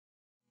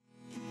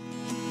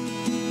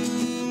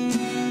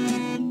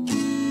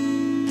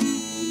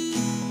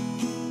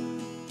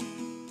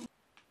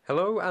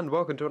Hello and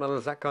welcome to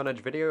another Zach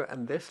Carnage video,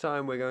 and this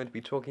time we're going to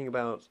be talking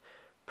about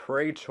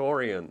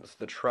Praetorians,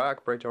 the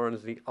track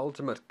Praetorians, the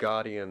ultimate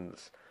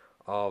guardians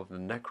of the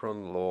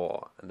NECRON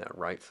law and their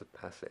rites of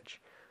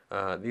passage.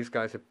 These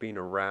guys have been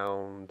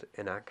around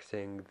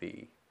enacting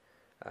the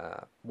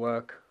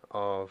work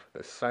of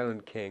the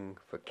Silent King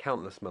for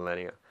countless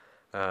millennia,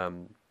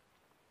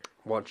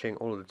 watching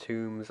all of the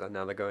tombs, and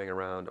now they're going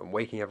around and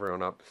waking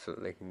everyone up so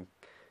that they can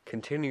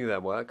continue their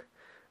work.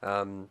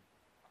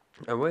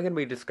 And we're going to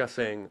be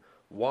discussing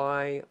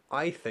why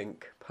I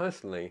think,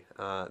 personally,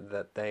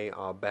 that they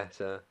are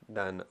better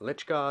than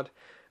Lychguard,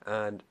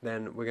 and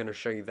then we're going to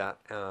show you that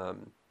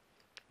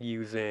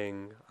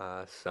using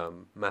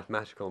some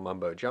mathematical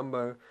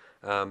mumbo-jumbo.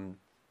 And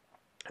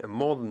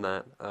more than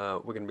that,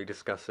 we're going to be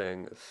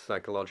discussing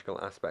psychological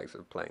aspects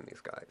of playing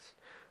these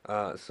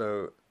guys.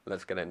 So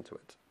let's get into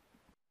it.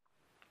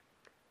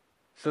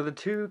 So the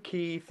two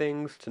key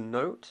things to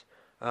note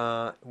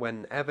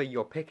whenever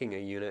you're picking a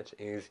unit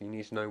is you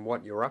need to know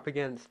what you're up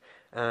against,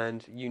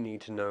 and you need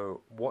to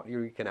know what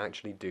you can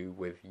actually do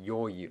with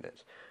your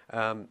unit.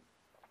 So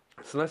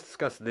let's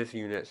discuss this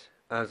unit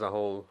as a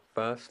whole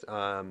first.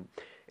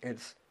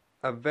 It's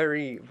a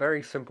very,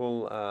 very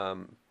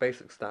simple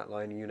basic stat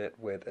line unit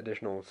with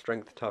additional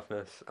strength,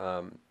 toughness,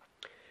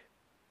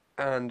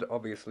 and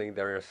obviously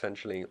they're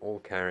essentially all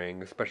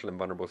carrying special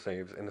invulnerable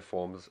saves in the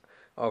forms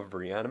of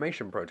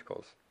reanimation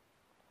protocols.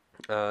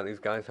 These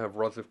guys have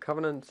Rods of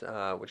Covenant,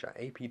 which are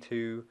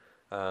AP2,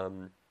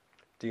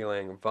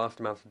 dealing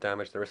vast amounts of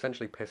damage. They're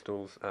essentially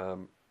pistols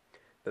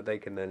that they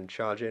can then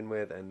charge in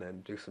with and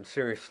then do some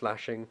serious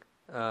slashing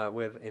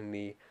with in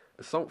the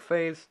assault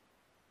phase.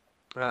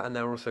 And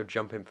they're also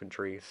jump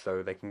infantry,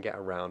 so they can get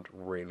around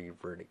really,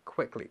 really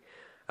quickly.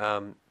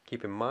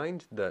 Keep in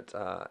mind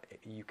that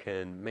you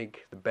can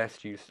make the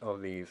best use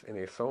of these in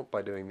the assault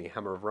by doing the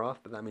Hammer of Wrath,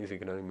 but that means you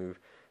can only move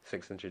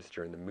 6 inches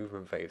during the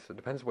movement phase, so it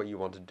depends what you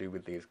want to do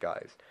with these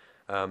guys.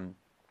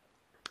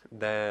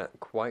 They're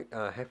quite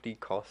a hefty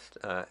cost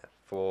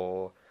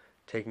for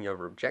taking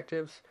over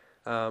objectives,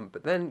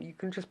 but then you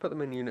can just put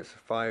them in units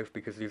of 5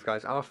 because these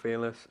guys are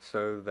fearless,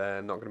 so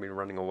they're not going to be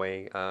running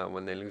away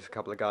when they lose a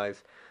couple of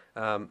guys.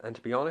 And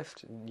to be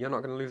honest, you're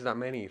not going to lose that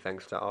many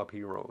thanks to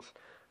RP rolls.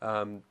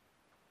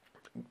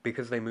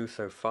 Because they move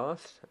so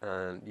fast,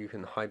 and you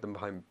can hide them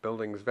behind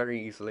buildings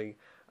very easily,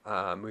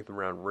 move them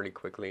around really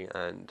quickly,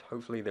 and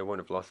hopefully they won't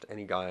have lost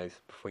any guys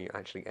before you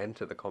actually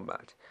enter the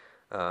combat,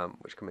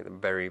 which can make them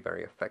very,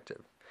 very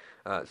effective.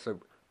 So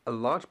a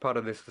large part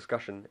of this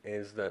discussion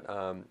is that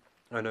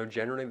I know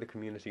generally the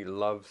community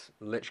loves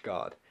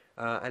Lychguard,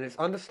 and it's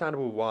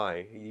understandable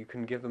why. You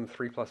can give them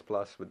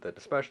 3++ with the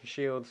dispersion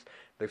shields.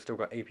 They've still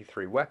got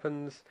AP3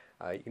 weapons.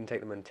 You can take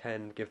them in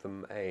 10, give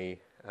them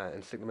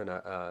and stick them in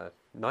a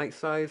night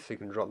size, so you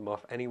can drop them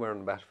off anywhere on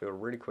the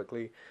battlefield really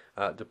quickly,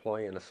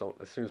 deploy and assault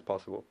as soon as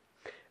possible.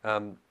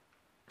 The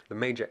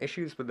major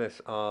issues with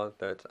this are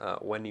that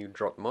when you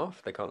drop them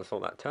off, they can't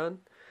assault that turn.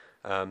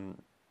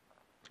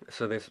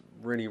 So this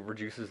really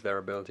reduces their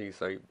ability.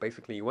 So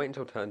basically you wait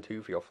until turn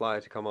 2 for your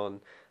flyer to come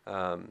on,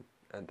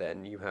 and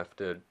then you have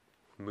to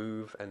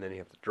move, and then you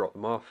have to drop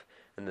them off,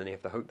 and then you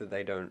have to hope that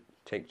they don't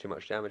take too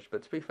much damage.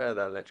 But to be fair,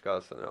 they're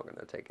Lychguards, so they're not going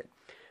to take it.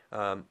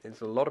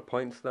 It's a lot of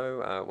points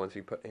though, once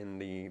you put in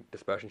the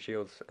dispersion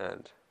shields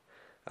and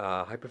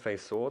hyperphase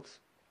swords,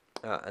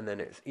 and then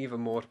it's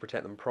even more to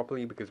protect them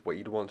properly, because what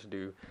you'd want to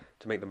do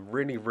to make them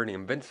really, really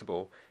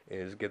invincible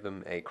is give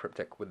them a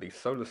cryptic with the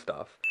solar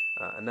staff,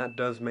 and that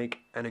does make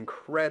an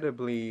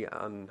incredibly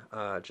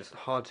just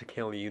hard to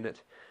kill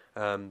unit.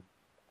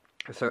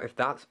 So if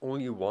that's all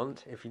you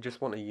want, if you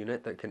just want a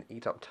unit that can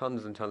eat up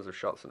tons and tons of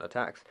shots and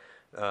attacks,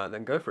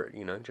 then go for it,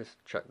 you know, just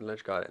chuck the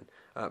Lychguard in.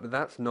 But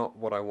that's not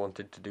what I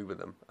wanted to do with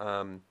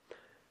them.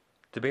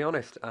 To be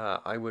honest,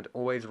 I would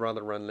always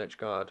rather run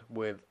Lychguard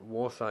with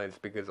Warsides,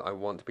 because I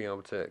want to be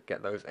able to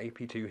get those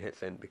AP2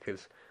 hits in,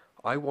 because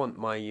I want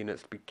my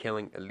units to be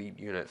killing elite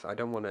units. I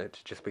don't want it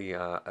to just be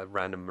a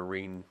random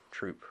marine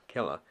troop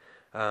killer.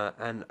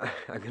 And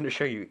I'm going to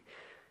show you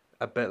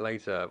a bit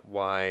later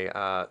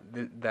why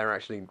they're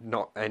actually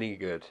not any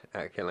good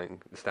at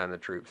killing the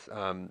standard troops.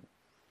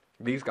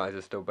 These guys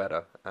are still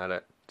better at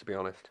it, to be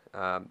honest.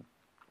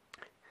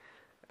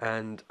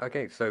 And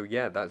okay, so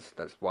yeah, that's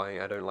why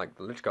I don't like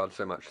the Lychguard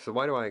so much. So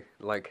why do I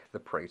like the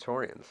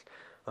Praetorians?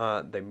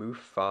 They move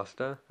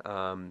faster.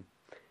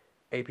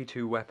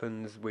 AP2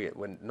 weapons, we're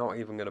not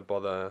even going to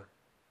bother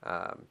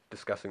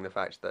discussing the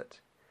fact that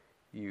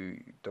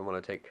you don't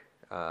want to take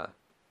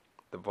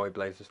the Void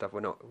Blades and stuff. We're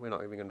not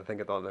even going to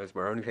think about those.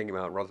 We're only thinking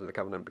about Rods of the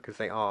Covenant, because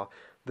they are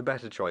the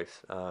better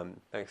choice,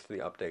 thanks to the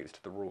updates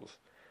to the rules.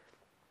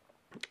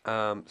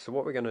 So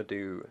what we're going to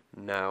do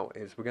now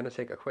is we're going to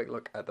take a quick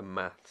look at the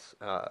maths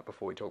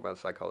before we talk about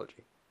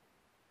psychology.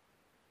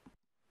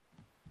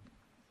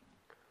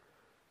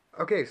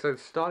 Okay, so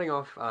starting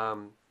off,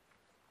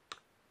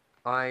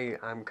 I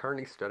am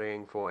currently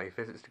studying for a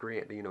physics degree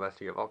at the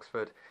University of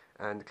Oxford,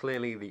 and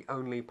clearly the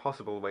only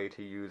possible way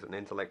to use an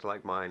intellect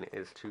like mine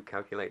is to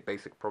calculate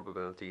basic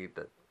probability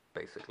that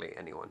basically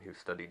anyone who's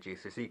studied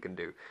GCSE can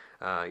do.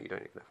 You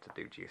don't even have to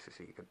do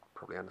GCSE, you could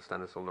probably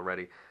understand this all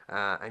already.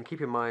 And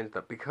keep in mind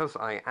that because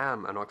I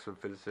am an Oxford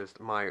physicist,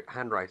 my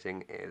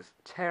handwriting is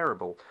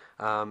terrible.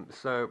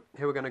 So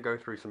here we're going to go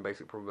through some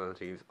basic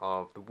probabilities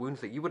of the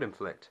wounds that you would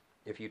inflict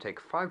if you take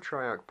 5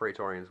 Triarch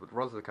Praetorians with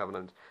Rods of the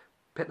Covenant,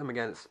 pit them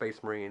against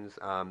Space Marines,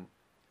 and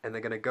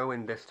they're going to go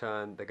in this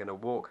turn, they're going to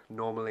walk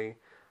normally,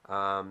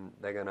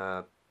 they're going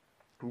to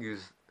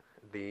use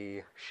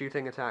the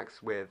shooting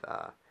attacks with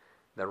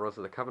their Rods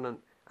of the Covenant,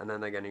 and then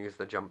they're going to use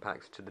the jump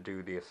packs to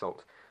do the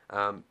assault.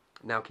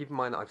 Now keep in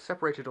mind that I've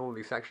separated all of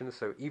these sections,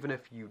 so even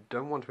if you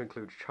don't want to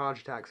include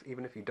charge attacks,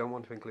 even if you don't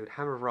want to include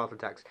Hammer of Wrath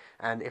attacks,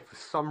 and if for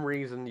some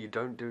reason you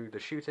don't do the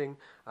shooting,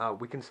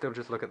 we can still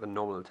just look at the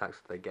normal attacks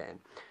that they get in.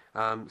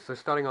 So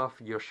starting off,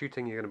 your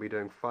shooting, you're going to be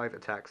doing 5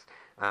 attacks.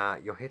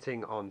 You're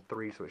hitting on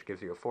 3s, which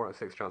gives you a 4 out of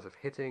 6 chance of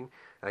hitting.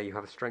 You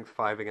have a strength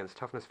 5 against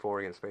toughness 4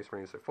 against Space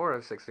Marines, so 4 out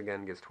of 6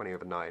 again gives 20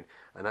 over 9,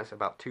 and that's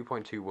about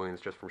 2.2 wounds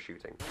just from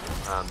shooting.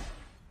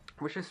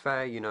 Which is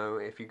fair, you know,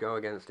 if you go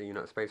against a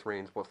unit of Space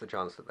Marines, what's the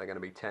chance that they're going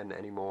to be 10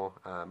 anymore?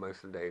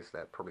 Most of the days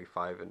they're probably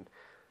 5 and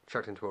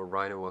chucked into a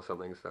Rhino or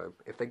something, so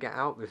if they get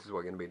out, this is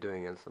what you're going to be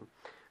doing against them.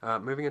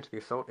 Moving into the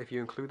assault, if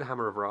you include the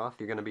Hammer of Wrath,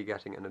 you're going to be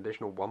getting an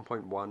additional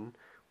 1.1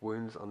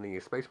 wounds on the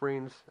Space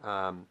Marines.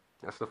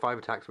 That's the 5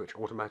 attacks which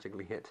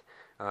automatically hit.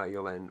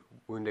 You're then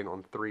wounding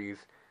on 3s,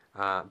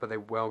 but they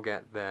will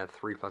get their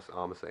 3+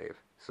 armor save,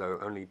 so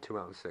only 2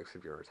 out of 6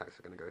 of your attacks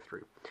are going to go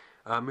through.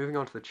 Moving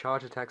on to the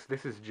charge attacks,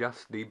 this is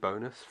just the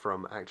bonus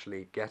from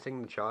actually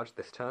getting the charge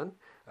this turn,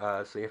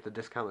 so you have to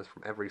discount this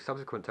from every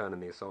subsequent turn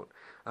in the assault.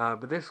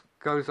 But this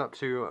goes up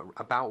to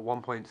about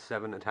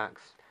 1.7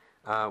 attacks,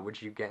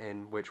 which you get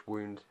in, which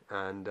wound,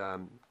 and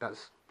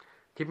that's...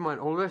 Keep in mind,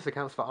 all of this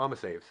accounts for armor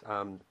saves,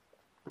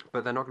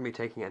 but they're not going to be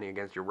taking any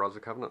against your Rods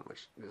of Covenant,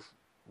 which is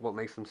what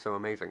makes them so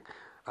amazing.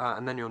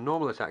 And then your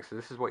normal attacks, so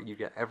this is what you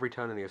get every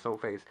turn in the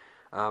assault phase.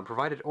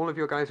 Provided all of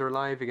your guys are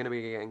alive, you're going to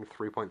be getting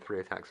 3.3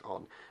 attacks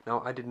on.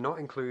 Now, I did not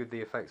include the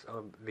effects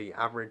of the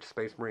average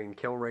Space Marine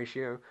kill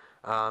ratio.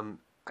 I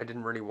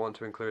didn't really want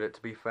to include it.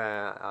 To be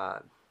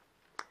fair,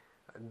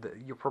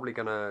 you're probably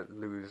going to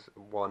lose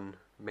 1,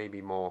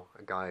 maybe more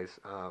guys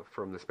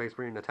from the Space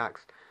Marine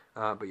attacks.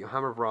 But your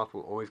Hammer of Wrath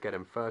will always get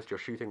him first, your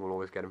shooting will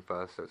always get him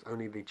first, so it's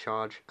only the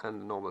charge and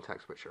the normal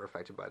attacks which are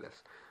affected by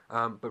this.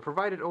 But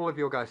provided all of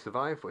your guys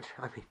survive, which,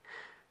 I mean,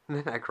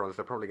 the Necrons,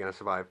 they're probably going to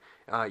survive,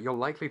 you're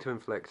likely to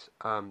inflict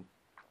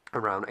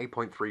around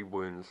 8.3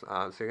 wounds,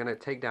 so you're going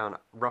to take down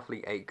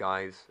roughly 8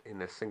 guys in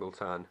this single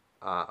turn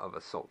of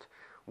assault,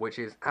 which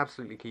is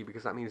absolutely key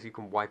because that means you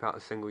can wipe out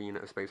a single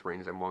unit of Space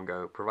Marines in one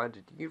go,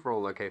 provided you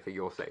roll okay for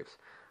your saves.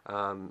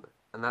 And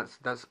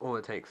that's all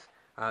it takes.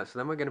 So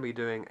then we're going to be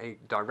doing a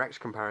direct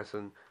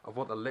comparison of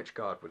what the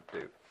Lychguard would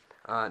do.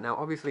 Now,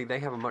 obviously, they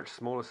have a much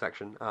smaller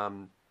section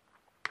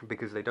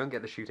because they don't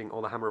get the shooting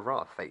or the Hammer of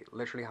Wrath. They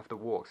literally have to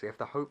walk, so you have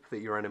to hope that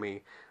your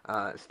enemy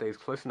stays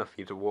close enough for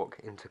you to walk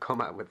into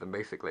combat with them,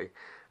 basically.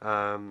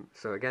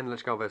 So again,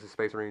 Lychguard versus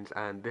Space Marines,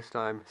 and this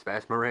time,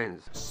 Space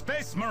Marines.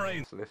 Space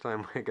Marines! So this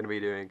time we're going to be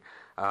doing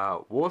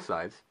war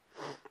sides.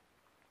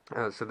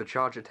 So the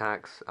charge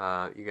attacks,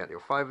 you get your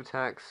 5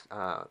 attacks,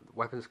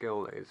 weapon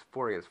skill is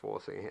 4 against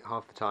 4, so you hit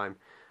half the time,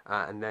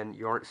 and then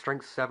you're at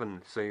strength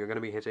 7, so you're going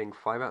to be hitting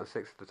 5 out of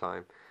 6 at the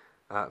time,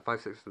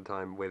 5/6 of the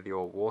time with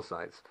your war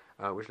sides,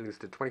 which leads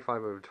to 25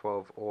 over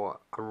 12, or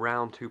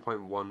around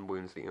 2.1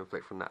 wounds that you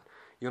inflict from that.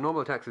 Your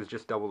normal attacks is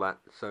just double that,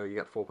 so you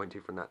get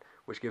 4.2 from that,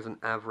 which gives an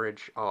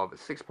average of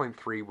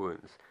 6.3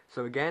 wounds.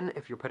 So again,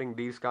 if you're putting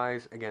these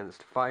guys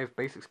against 5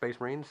 basic Space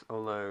Marines,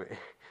 although...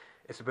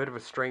 It's a bit of a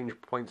strange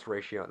points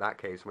ratio at that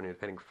case when you're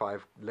pitting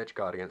 5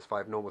 Lychguard against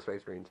 5 normal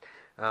Space Marines.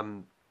 But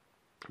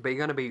you're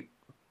going to be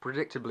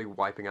predictably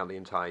wiping out the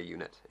entire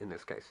unit in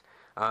this case.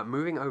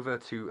 Moving over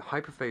to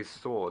Hyperphase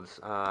Swords,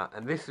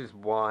 and this is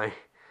why,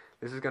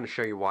 this is going to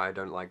show you why I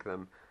don't like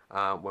them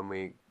when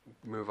we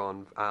move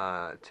on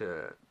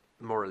to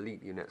more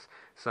elite units.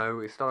 So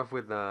we start off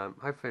with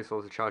Hyperphase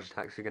Swords with charge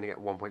attacks, you're going to get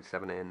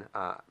 1.7 in,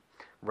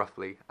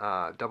 roughly.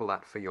 Double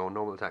that for your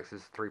normal attacks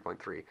is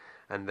 3.3,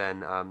 and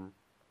then...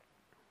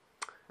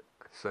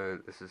 So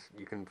this is,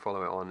 you can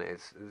follow it on,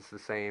 it's the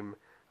same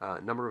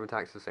number of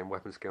attacks, the same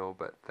weapon skill,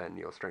 but then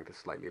your strength is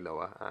slightly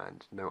lower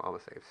and no armor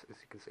saves, as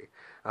you can see.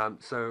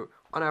 So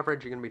on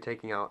average, you're going to be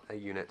taking out a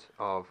unit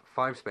of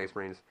 5 Space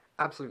Marines,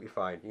 absolutely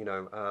fine, you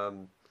know,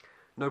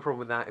 no problem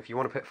with that. If you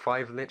want to put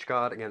 5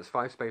 Lychguard against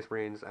 5 Space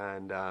Marines,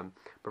 and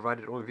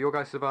provided all of your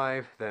guys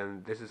survive,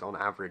 then this is on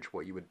average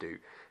what you would do.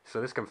 So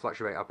this can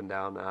fluctuate up and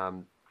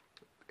down.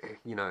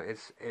 You know,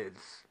 it's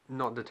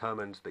not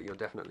determined that you're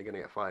definitely going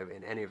to get 5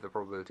 in any of the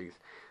probabilities,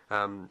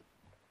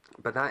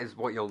 but that is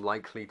what you're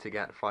likely to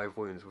get, 5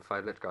 wounds with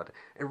 5 Lychguard.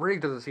 It really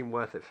doesn't seem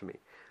worth it for me,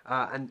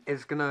 and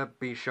it's going to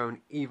be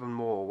shown even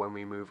more when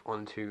we move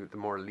on to the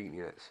more elite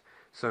units.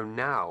 So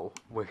now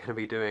we're going to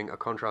be doing a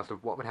contrast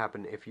of what would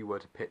happen if you were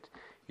to pit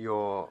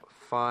your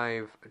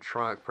 5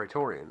 Triarch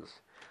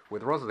Praetorians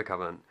with Rods of the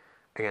Covenant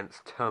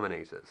against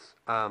Terminators.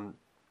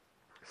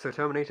 So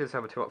Terminators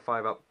have a 2 up,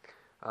 5 up.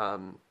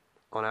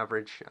 on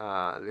average.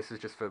 This is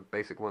just for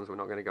basic ones. We're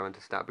not going to go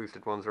into stat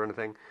boosted ones or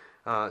anything.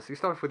 So you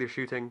start off with your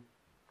shooting.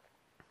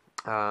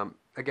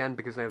 Again,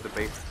 because they have the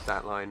base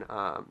stat line,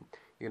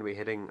 you're going to be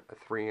hitting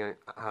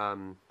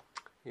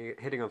you're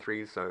hitting on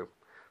threes, so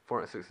 4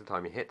 out of 6 of the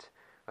time you hit,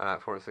 4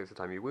 out of 6 of the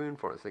time you wound,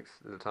 4 out of 6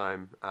 of the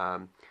time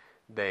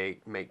they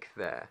make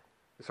their,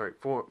 sorry,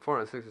 4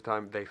 out of 6 of the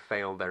time they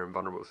fail their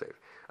invulnerable save.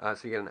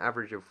 So you get an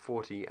average of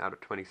 40 out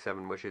of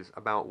 27, which is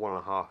about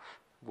 1.5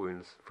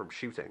 wounds from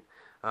shooting.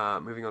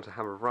 Moving on to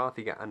Hammer of Wrath,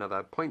 you get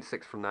another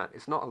 0.6 from that.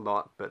 It's not a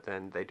lot, but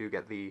then they do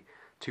get the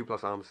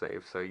 2+ arm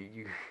save, so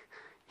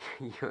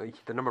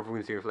the number of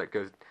wounds you inflict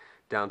goes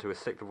down to a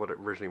sixth of what it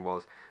originally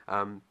was.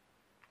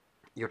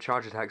 Your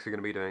charge attacks are going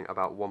to be doing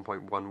about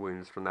 1.1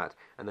 wounds from that,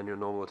 and then your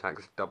normal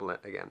attacks double it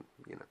again,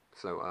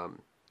 so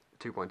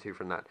 2.2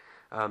 from that.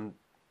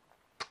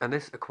 And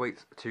this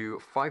equates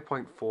to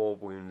 5.4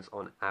 wounds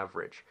on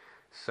average.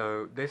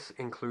 So this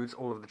includes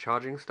all of the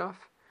charging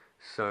stuff.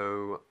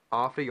 So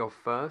after your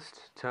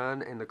first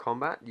turn in the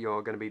combat,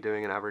 you're going to be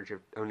doing an average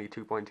of only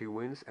 2.2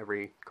 wounds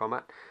every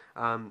combat.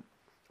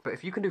 But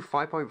if you can do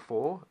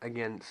 5.4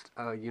 against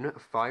a unit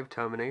of 5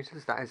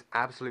 Terminators, that is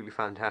absolutely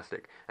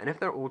fantastic. And if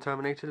they're all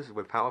Terminators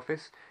with Power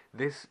Fists,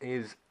 this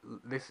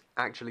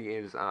actually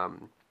is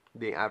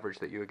the average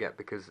that you would get,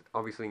 because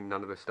obviously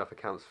none of this stuff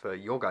accounts for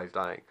your guys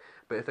dying.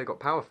 But if they've got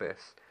Power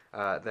Fists,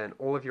 then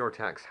all of your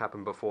attacks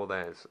happen before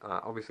theirs.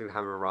 Obviously the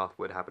Hammer of Wrath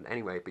would happen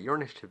anyway, but you're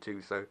initiative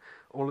 2, so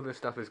all of this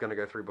stuff is going to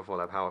go through before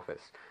their Power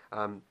Fists.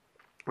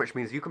 Which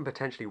means you can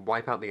potentially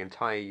wipe out the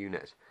entire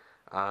unit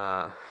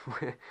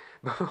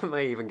before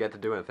they even get to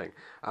do anything,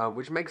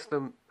 which makes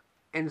them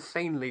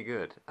insanely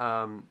good.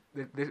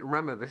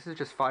 Remember, this is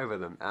just 5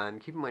 of them,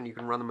 and keep in mind you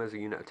can run them as a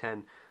unit of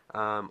 10,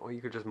 or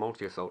you could just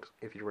multi-assault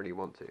if you really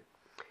want to.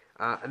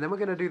 And then we're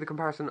going to do the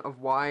comparison of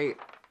why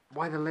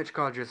the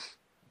Lychguard just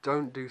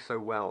don't do so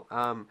well.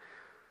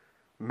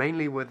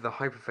 Mainly with the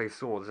Hyperphase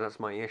Swords, that's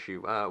my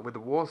issue. With the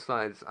War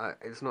Scythes,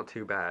 it's not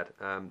too bad.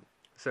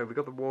 So we've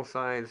got the War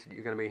Scythes,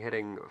 you're going to be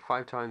hitting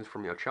 5 times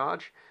from your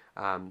charge.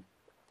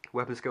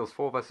 Weapon skills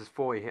 4 versus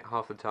 4, you hit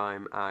half the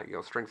time.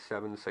 Your strength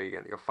 7, so you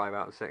get your 5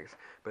 out of 6.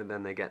 But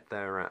then they get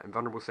their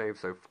invulnerable save,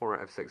 so 4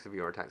 out of 6 of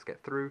your attacks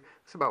get through.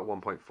 It's about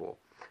 1.4.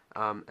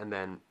 And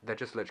then they're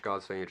just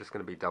Lychguard, so you're just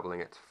going to be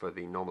doubling it for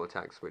the normal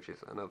attacks, which is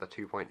another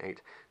 2.8.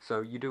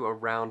 So you do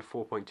around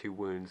 4.2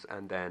 wounds,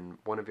 and then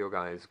one of your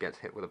guys gets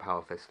hit with a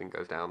Power Fist and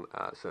goes down.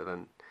 So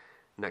then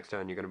next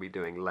turn you're going to be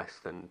doing less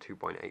than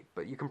 2.8.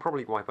 But you can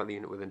probably wipe out the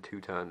unit within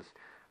 2 turns,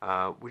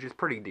 which is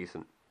pretty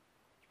decent.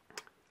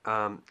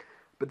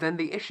 But then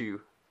the issue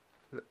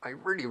that I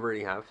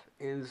really have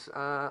is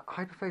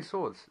Hyperphase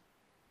Swords,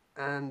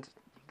 and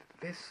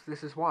this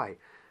is why.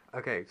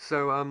 Okay,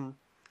 so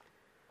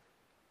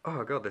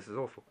oh god, this is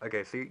awful.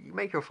 Okay, so you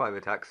make your 5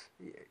 attacks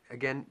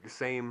again, the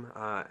same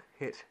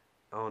hit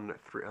on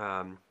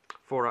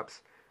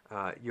 4-ups.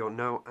 You're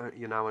now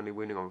only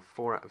wounding on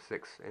 4 out of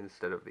 6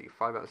 instead of the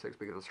 5 out of 6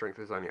 because the strength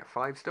is only at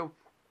 5 still,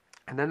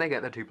 and then they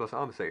get their 2+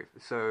 armor save.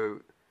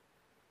 So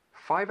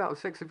 5 out of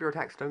 6 of your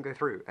attacks don't go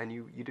through, and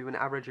you do an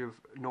average of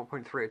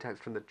 0.3 attacks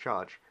from the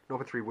charge,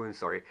 0.3 wounds,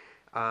 sorry.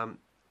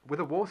 With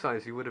a War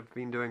Size, you would have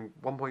been doing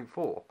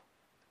 1.4.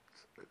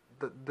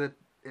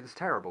 It's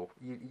terrible.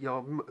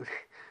 You're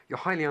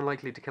highly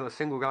unlikely to kill a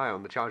single guy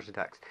on the charged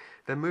attacks.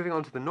 Then moving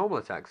on to the normal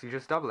attacks, you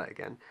just double it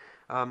again,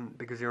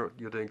 because you're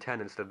doing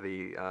 10 instead of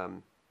the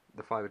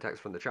 5 attacks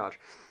from the charge,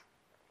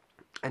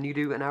 and you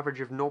do an average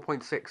of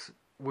 0.6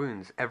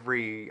 wounds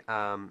every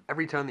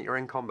turn that you're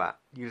in combat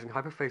using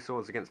Hyperphase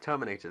Swords against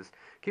Terminators.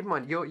 Keep in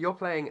mind, you're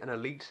playing an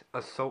elite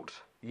assault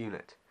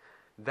unit.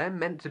 They're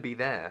meant to be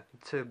there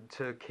to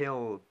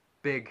kill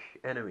big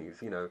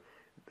enemies.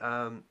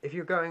 If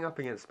you're going up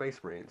against Space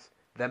Marines,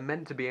 they're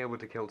meant to be able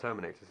to kill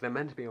Terminators. They're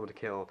meant to be able to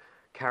kill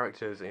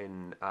characters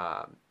in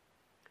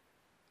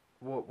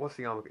what's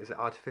the armor? Is it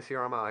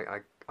Artificer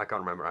armor? I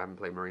can't remember. I haven't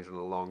played Marines in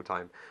a long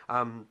time.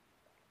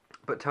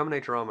 But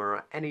Terminator armor,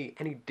 or any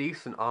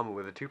decent armor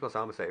with a 2+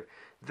 armor save,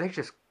 they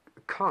just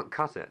can't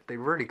cut it. They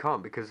really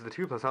can't, because the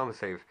 2+ armor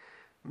save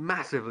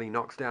massively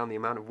knocks down the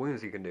amount of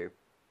wounds you can do.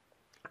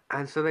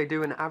 And so they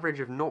do an average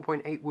of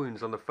 0.8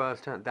 wounds on the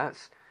first turn.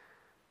 That's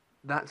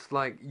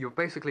like, you're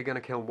basically going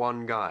to kill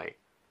one guy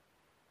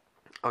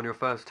on your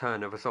first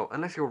turn of assault,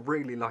 unless you're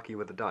really lucky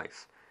with the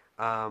dice.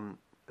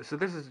 So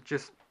this is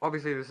just,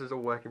 obviously this is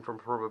all working from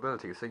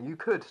probability, so you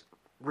could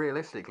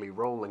realistically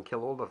roll and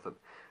kill all of them,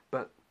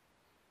 but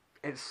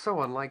it's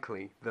so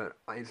unlikely that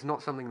it's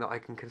not something that I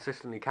can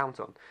consistently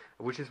count on,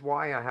 which is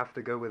why I have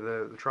to go with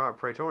the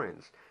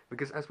Praetorians,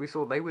 because as we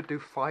saw, they would do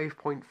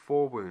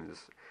 5.4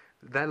 wounds.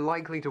 They're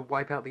likely to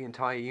wipe out the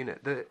entire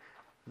unit. The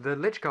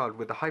Lychguard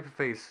with the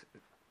Hyperphase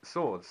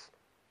Swords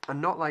are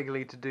not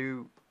likely to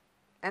do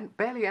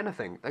barely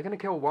anything. They're going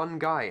to kill one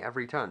guy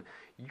every turn.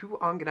 You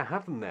aren't going to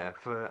have them there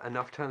for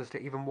enough turns to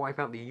even wipe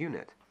out the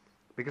unit,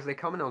 because they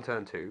come in on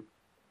turn 2.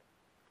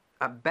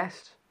 At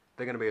best,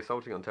 they're going to be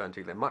assaulting on turn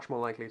 2. They're much more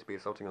likely to be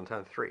assaulting on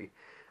turn 3.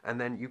 And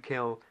then you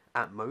kill,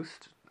 at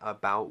most,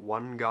 about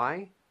one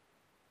guy.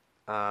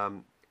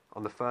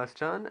 on the first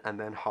turn, and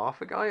then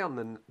half a guy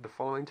on the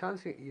following turn.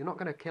 So you're not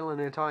going to kill an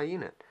entire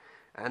unit.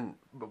 And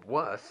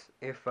worse,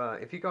 if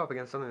you go up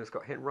against something that's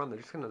got hit and run, they're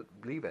just going to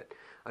leave it.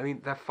 I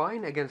mean, they're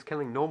fine against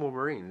killing normal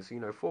Marines. You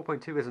know,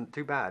 4.2 isn't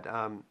too bad.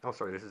 Oh,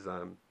 sorry, this is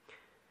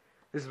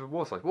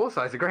war size. War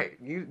size are great.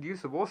 You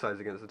use the war size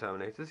against the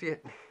Terminators.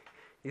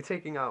 You're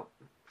taking out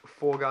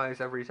 4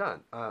 guys every turn.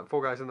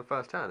 4 guys in the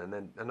first turn, and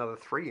then another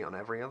 3 on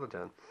every other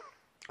turn.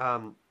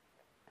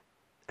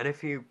 And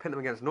if you pin them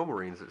against normal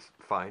Marines, it's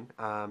fine.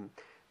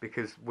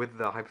 Because with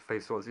the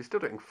hyperphase swords, you're still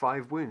doing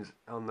 5 wounds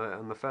on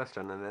the first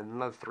turn, and then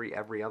another 3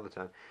 every other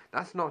turn.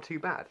 That's not too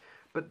bad.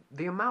 But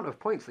the amount of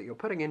points that you're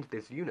putting into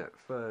this unit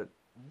for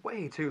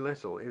way too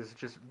little is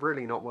just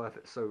really not worth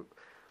it. So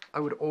I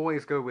would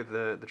always go with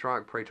the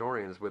Triarch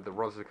Praetorians with the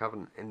Rods of the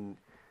Covenant. And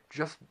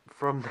just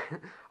from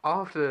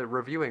after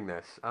reviewing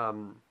this,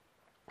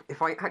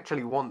 if I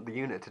actually want the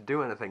unit to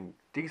do anything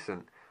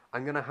decent,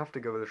 I'm going to have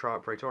to go with the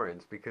Triarch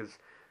Praetorians, because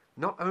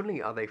not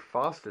only are they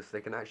fastest,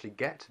 they can actually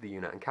get to the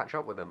unit and catch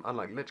up with them,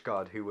 unlike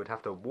Lychguard, who would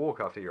have to walk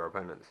after your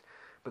opponents.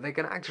 But they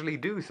can actually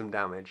do some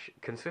damage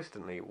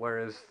consistently,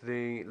 whereas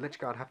the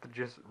Lychguard have to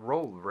just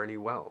roll really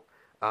well.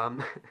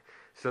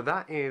 So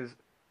that is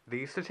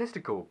the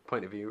statistical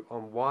point of view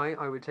on why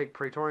I would take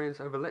Praetorians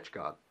over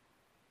Lychguard.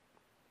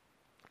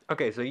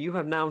 Okay, so you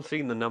have now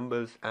seen the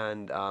numbers,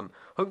 and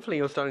hopefully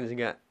you're starting to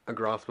get a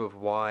grasp of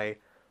why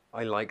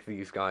I like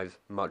these guys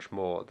much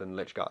more than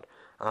Lychguard.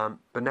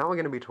 But now we're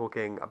going to be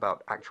talking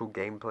about actual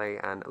gameplay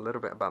and a little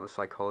bit about the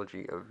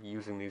psychology of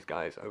using these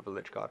guys over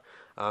Lychguard.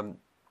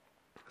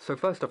 So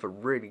first off, a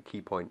really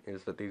key point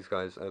is that these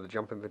guys, the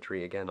jump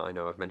infantry, again, I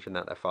know I've mentioned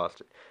that, they're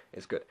fast,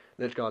 it's good.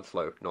 Lychguard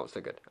slow, not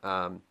so good.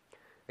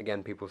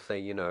 Again, people say,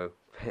 you know,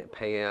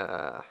 pay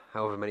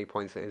however many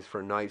points it is for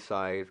a night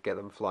side, get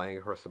them flying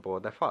across the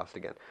board, they're fast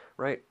again,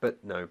 right?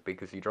 But no,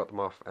 because you drop them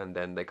off and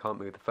then they can't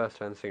move the first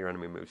turn, so your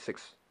enemy moves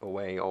 6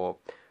 away, or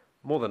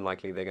more than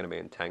likely they're going to be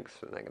in tanks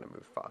and they're going to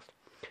move fast.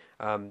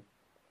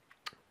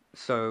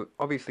 So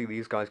obviously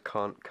these guys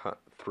can't cut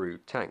through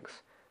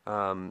tanks.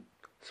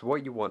 So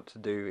what you want to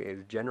do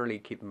is generally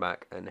keep them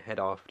back and head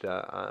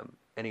after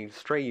any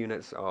stray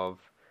units of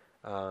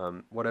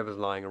whatever's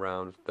lying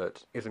around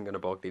that isn't going to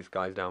bog these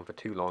guys down for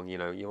too long. You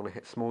know, you want to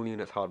hit small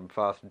units hard and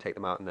fast and take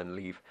them out and then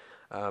leave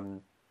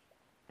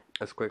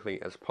as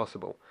quickly as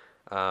possible.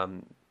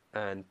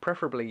 And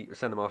preferably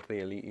send them after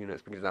the elite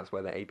units, because that's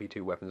where the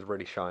AP2 weapons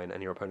really shine,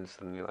 and your opponent's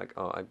suddenly like,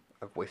 oh,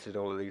 I've wasted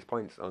all of these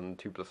points on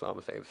 2+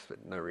 armor saves for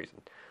no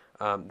reason.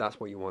 That's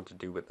what you want to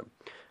do with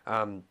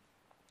them.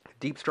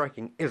 Deep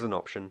striking is an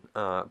option,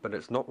 but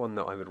it's not one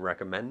that I would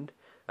recommend.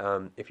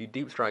 If you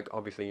deep strike,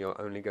 obviously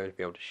you're only going to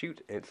be able to shoot.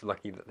 It's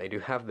lucky that they do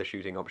have the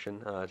shooting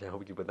option to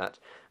help you with that.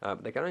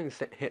 But they can only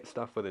hit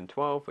stuff within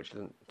 12, which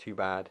isn't too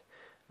bad,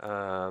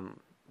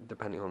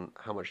 depending on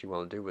how much you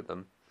want to do with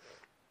them.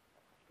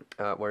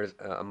 Whereas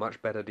a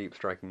much better deep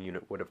striking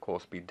unit would, of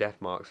course, be Death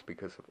Marks,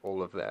 because of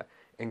all of their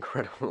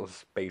incredible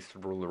space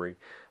rulery,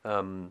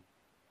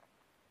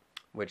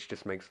 which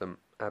just makes them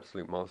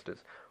absolute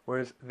monsters.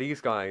 Whereas these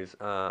guys,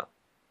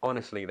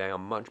 honestly, they are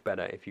much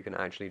better if you can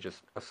actually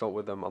just assault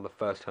with them on the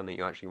first turn that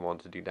you actually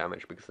want to do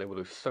damage, because they will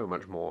do so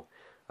much more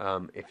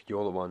if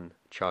you're the one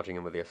charging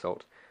in with the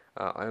assault.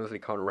 I honestly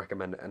can't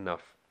recommend it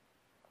enough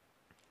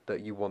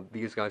that you want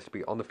these guys to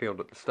be on the field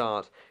at the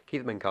start,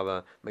 keep them in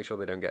cover, make sure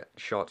they don't get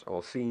shot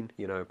or seen,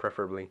 you know,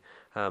 preferably,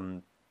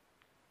 and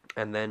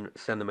then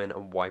send them in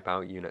and wipe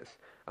out units.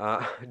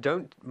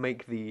 Don't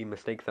make the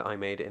mistake that I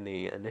made in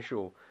the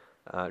initial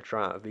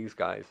tryout of these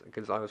guys,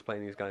 because I was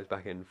playing these guys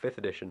back in 5th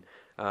edition.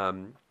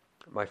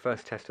 My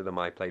first test of them,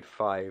 I played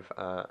 5,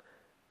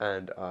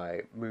 and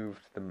I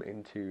moved them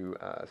into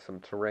some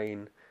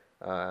terrain,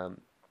 and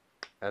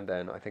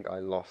then I think I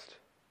lost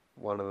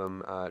one of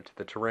them to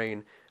the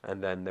terrain,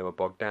 and then they were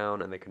bogged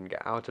down and they couldn't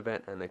get out of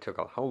it, and they took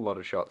a whole lot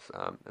of shots,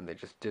 and they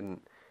just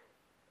didn't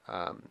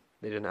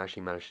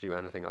actually manage to do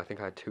anything. I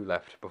think I had 2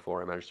 left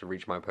before I managed to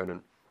reach my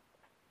opponent.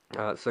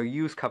 So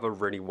use cover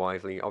really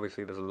wisely.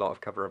 Obviously there's a lot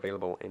of cover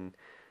available in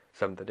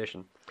 7th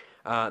edition.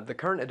 The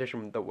current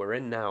edition that we're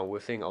in now, we're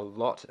seeing a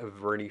lot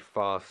of really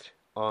fast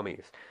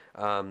armies.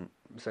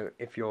 So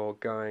if you're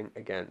going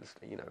against,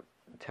 you know,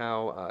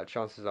 Tau,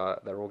 chances are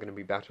they're all going to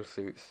be battle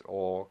suits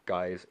or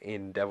guys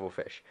in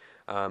Devilfish.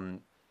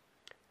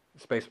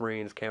 Space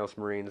Marines, Chaos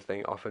Marines,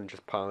 they often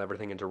just pile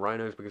everything into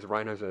Rhinos, because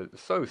Rhinos are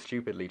so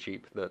stupidly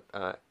cheap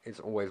that it's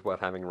always worth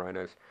having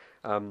Rhinos.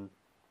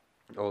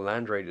 Or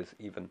Land Raiders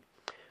even.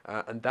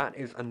 And that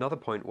is another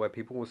point where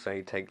people will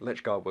say take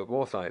Lychguard with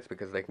Warsides,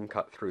 because they can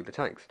cut through the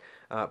tanks.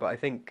 But I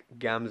think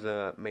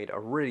Gamza made a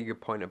really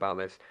good point about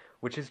this,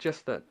 which is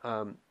just that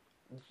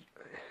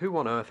who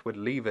on earth would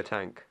leave a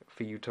tank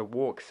for you to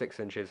walk 6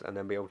 inches and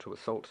then be able to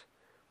assault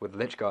with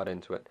Lychguard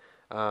into it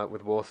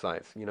with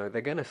Warsides? You know,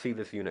 they're going to see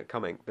this unit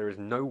coming. There is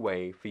no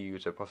way for you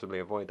to possibly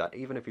avoid that.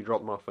 Even if you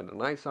drop them off with the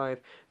night side,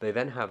 they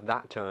then have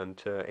that turn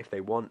to, if they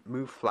want,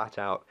 move flat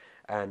out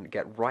and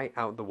get right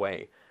out the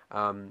way.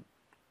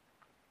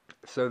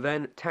 So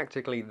then,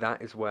 tactically,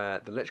 that is where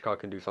the Lychguard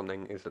can do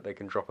something, is that they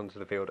can drop onto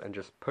the field and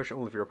just push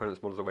all of your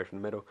opponent's models away from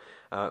the middle.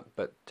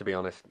 But to be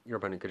honest, your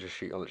opponent could just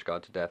shoot your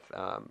Lychguard to death,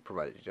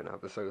 provided you don't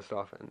have the solar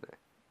staff, and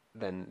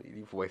then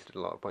you've wasted a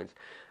lot of points.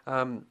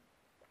 Um,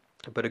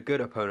 but a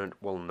good opponent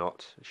will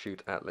not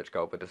shoot at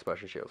Lychguard with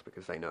dispersion shields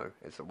because they know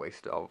it's a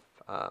waste of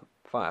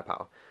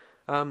firepower.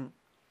 Um,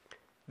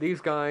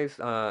 these guys,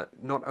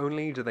 not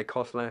only do they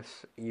cost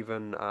less,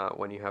 even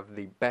when you have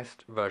the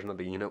best version of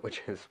the unit,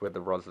 which is with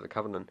the Rods of the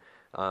Covenant,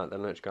 the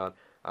Lychguard,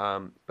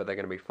 but they're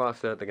going to be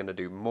faster, they're going to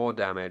do more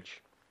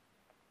damage,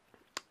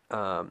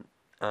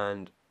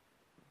 and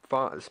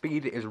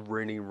speed is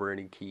really,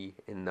 really key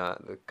in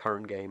the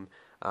current game.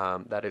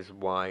 That is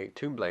why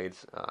Tomb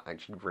Blades are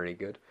actually really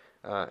good,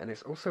 and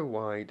it's also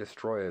why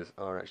Destroyers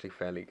are actually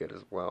fairly good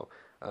as well.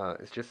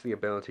 It's just the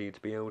ability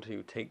to be able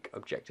to take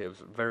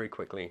objectives very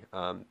quickly.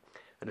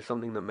 And it's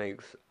something that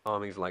makes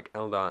armies like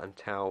Eldar and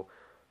Tau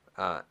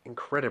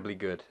incredibly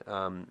good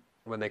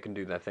when they can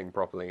do their thing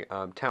properly.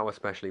 Tau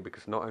especially,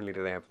 because not only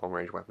do they have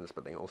long-range weapons,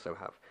 but they also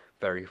have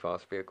very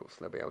fast vehicles.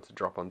 They'll be able to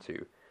drop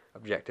onto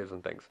objectives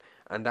and things.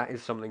 And that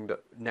is something that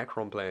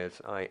Necron players,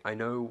 I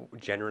know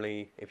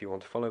generally, if you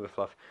want to follow the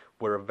fluff,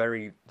 we're a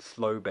very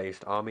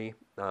slow-based army.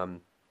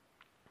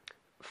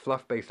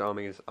 Fluff-based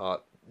armies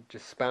are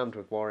just spammed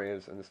with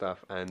warriors and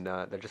stuff, and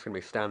they're just going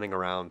to be standing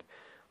around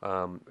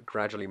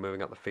gradually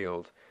moving up the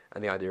field,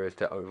 and the idea is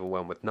to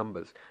overwhelm with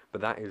numbers.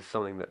 But that is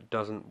something that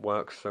doesn't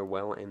work so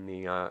well in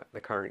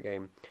the current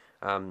game.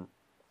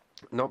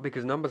 Not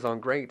because numbers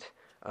aren't great,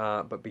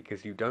 but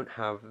because you don't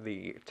have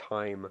the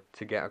time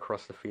to get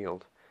across the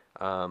field.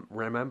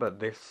 Remember,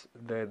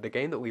 the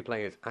game that we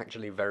play is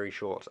actually very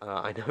short.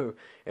 I know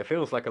it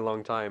feels like a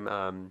long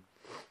time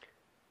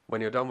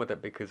when you're done with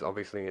it, because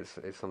obviously it's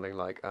something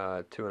like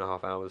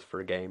 2.5 hours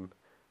for a game,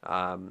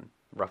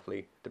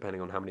 roughly,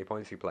 depending on how many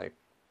points you play.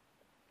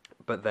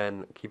 But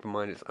then keep in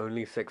mind it's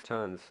only 6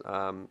 turns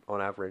on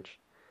average,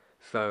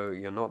 so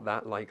you're not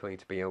that likely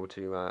to be able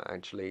to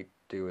actually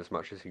do as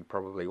much as you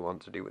probably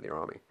want to do with your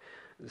army.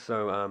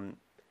 So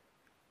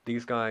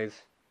these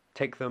guys,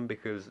 take them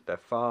because they're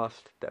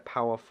fast, they're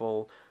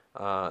powerful,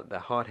 they're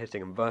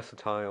hard-hitting and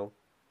versatile,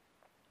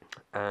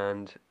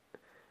 and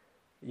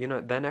you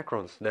know, they're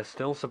Necrons. They're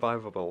still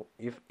survivable.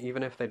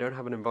 Even if they don't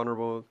have an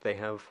invulnerable, they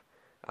have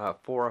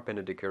 4 up in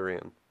a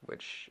Decurion,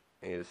 which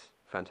is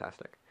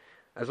fantastic.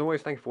 As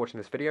always, thank you for watching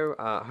this video.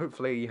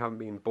 Hopefully you haven't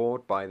been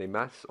bored by the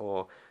maths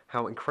or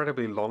how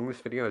incredibly long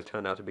this video has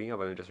turned out to be. I've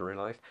only just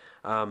realised.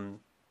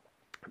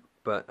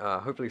 But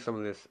hopefully some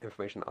of this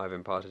information I've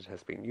imparted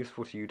has been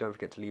useful to you. Don't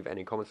forget to leave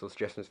any comments or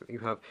suggestions that you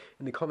have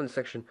in the comments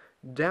section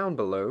down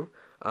below.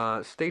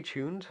 Stay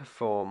tuned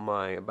for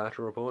my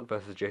battle report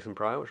versus Jason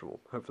Pryor, which will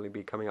hopefully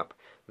be coming up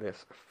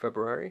this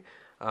February.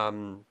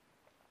 I'm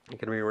going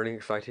to be really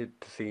excited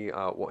to see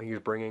what he's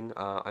bringing.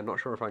 I'm not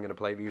sure if I'm going to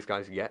play these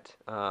guys yet.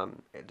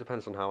 It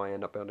depends on how I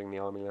end up building the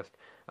army list.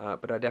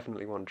 But I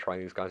definitely want to try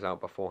these guys out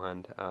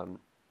beforehand.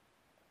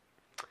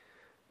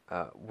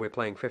 We're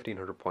playing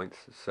 1,500 points,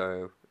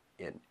 so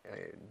yeah,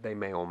 they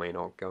may or may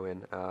not go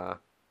in.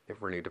 It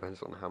really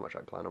depends on how much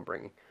I plan on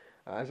bringing.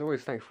 As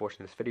always, thanks for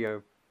watching this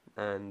video,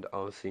 and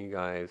I'll see you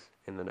guys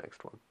in the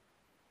next one.